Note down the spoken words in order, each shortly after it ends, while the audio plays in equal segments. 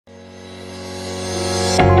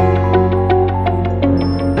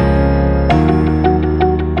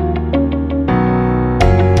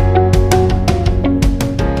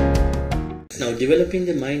developing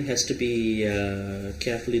the mind has to be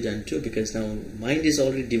carefully done too, because now mind is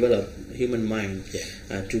already developed, human mind,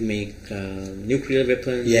 to make nuclear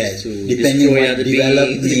weapons, to destroy other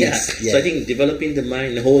beings. So I think developing the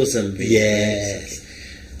mind in a wholesome way.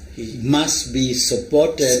 Must be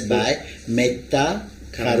supported by metta,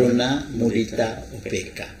 karuna, mudita,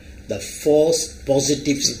 upekkha. The four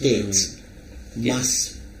positive states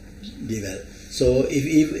must develop. So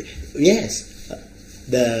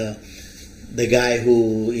the guy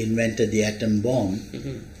who invented the atom bomb,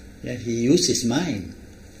 he used his mind,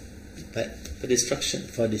 but for destruction.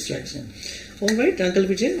 All right, Uncle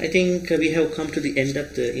Vijay, I think we have come to the end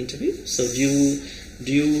of the interview. So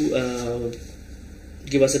do you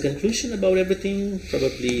give us a conclusion about everything?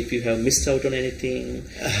 Probably if you have missed out on anything,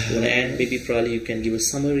 and maybe probably you can give a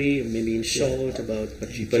summary, maybe in short, about what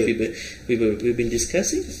we've been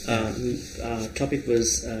discussing. Topic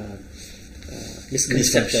was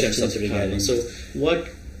misconceptions of the karma. So what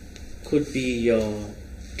could be your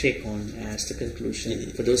take on as the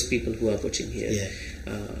conclusion for those people who are watching here?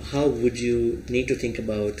 How would you need to think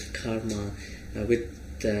about karma with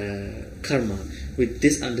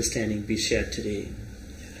this understanding we shared today?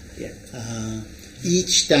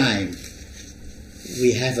 Each time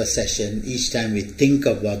we have a session, each time we think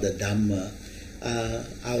about the Dhamma,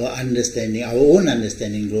 our own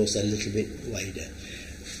understanding grows a little bit wider.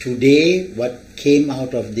 Today, what came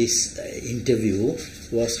out of this interview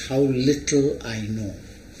was how little I know.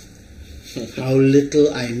 How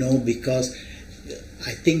little I know, because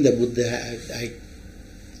I think the Buddha, I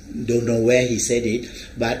don't know where he said it,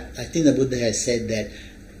 but I think the Buddha has said that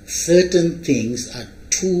certain things are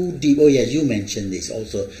too deep. Oh yeah, you mentioned this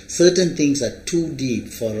also. Certain things are too deep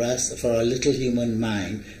for us, for our little human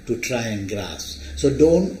mind to try and grasp. So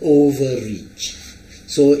don't overreach.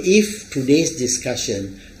 So if today's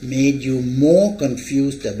discussion made you more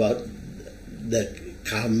confused about the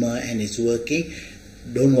karma and its working,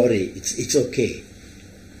 don't worry, it's okay.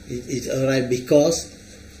 It's alright, because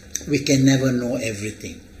we can never know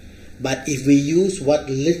everything. But if we use what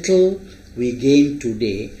little we gain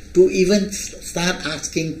today to even start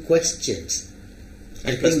asking questions.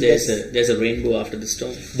 And plus there's a rainbow after the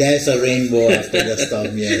storm. There's a rainbow after the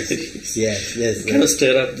storm, yes. Yes. Kind of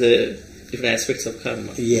stir up the different aspects of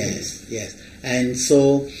karma. Yes. And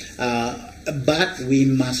so, but we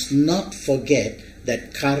must not forget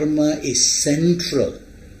that karma is central.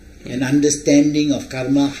 An understanding of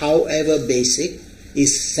karma, however basic,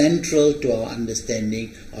 is central to our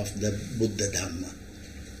understanding of the Buddha Dhamma.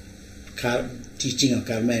 Teaching of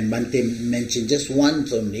karma, and Bhante mentioned just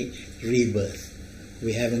once only, rebirth.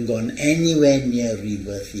 We haven't gone anywhere near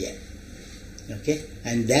rebirth yet. Okay?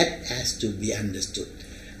 And that has to be understood.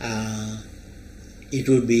 It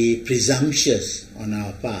would be presumptuous on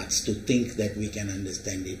our parts to think that we can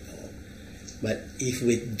understand it all. But if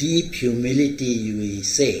with deep humility we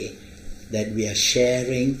say that we are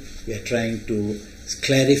sharing, we are trying to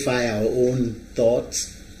clarify our own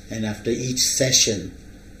thoughts, and after each session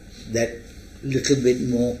that little bit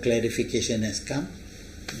more clarification has come,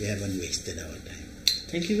 we haven't wasted our time.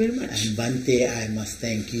 Thank you very much. And Bhante, I must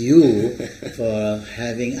thank you for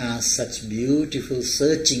having asked such beautiful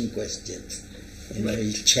searching questions.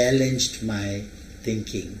 It challenged my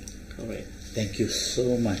thinking. All right. Thank you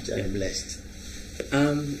so much. I'm blessed.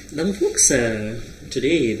 Now folks,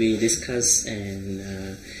 today we discuss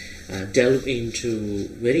and delve into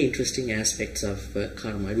very interesting aspects of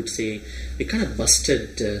karma. I would say we kind of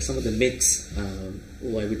busted some of the myths,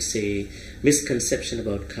 or I would say misconception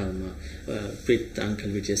about karma with Uncle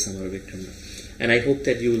Vijay Samaravikrama. And I hope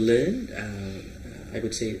that you learned, I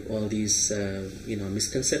would say, all these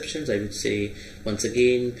misconceptions. I would say, once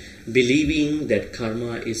again, believing that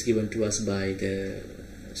karma is given to us by the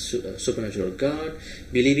supernatural God,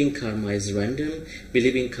 believing karma is random,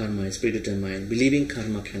 believing karma is predetermined, believing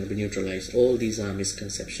karma can be neutralized. All these are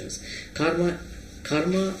misconceptions. Karma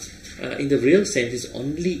in the real sense is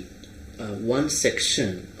only one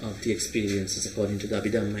section of the experiences according to the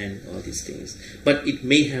Abhidhamma and all these things. But it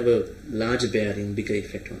may have a larger bearing, bigger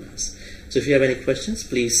effect on us. So if you have any questions,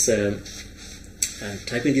 please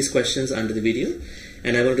type in these questions under the video.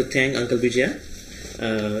 And I want to thank Uncle Vijaya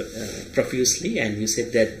profusely, and you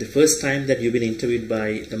said that the first time that you've been interviewed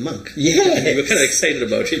by the monk. Yeah. We're kind of excited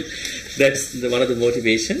about him. That's one of the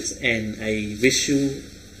motivations, and I wish you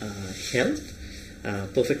health,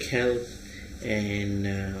 perfect health, and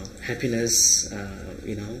happiness,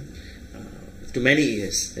 to many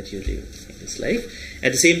years that you live in this life.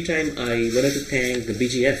 At the same time, I wanted to thank the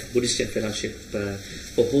BGF, Buddhist Fellowship,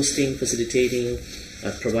 for hosting, facilitating,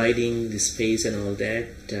 providing the space and all that.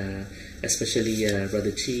 especially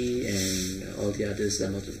Brother Chi and all the others, the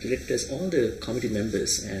directors, all the committee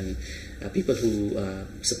members and people who are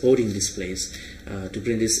supporting this place to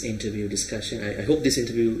bring this interview discussion. I hope this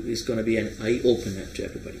interview is going to be an eye-opener to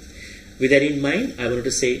everybody. With that in mind, I wanted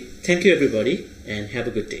to say thank you everybody and have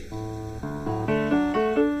a good day.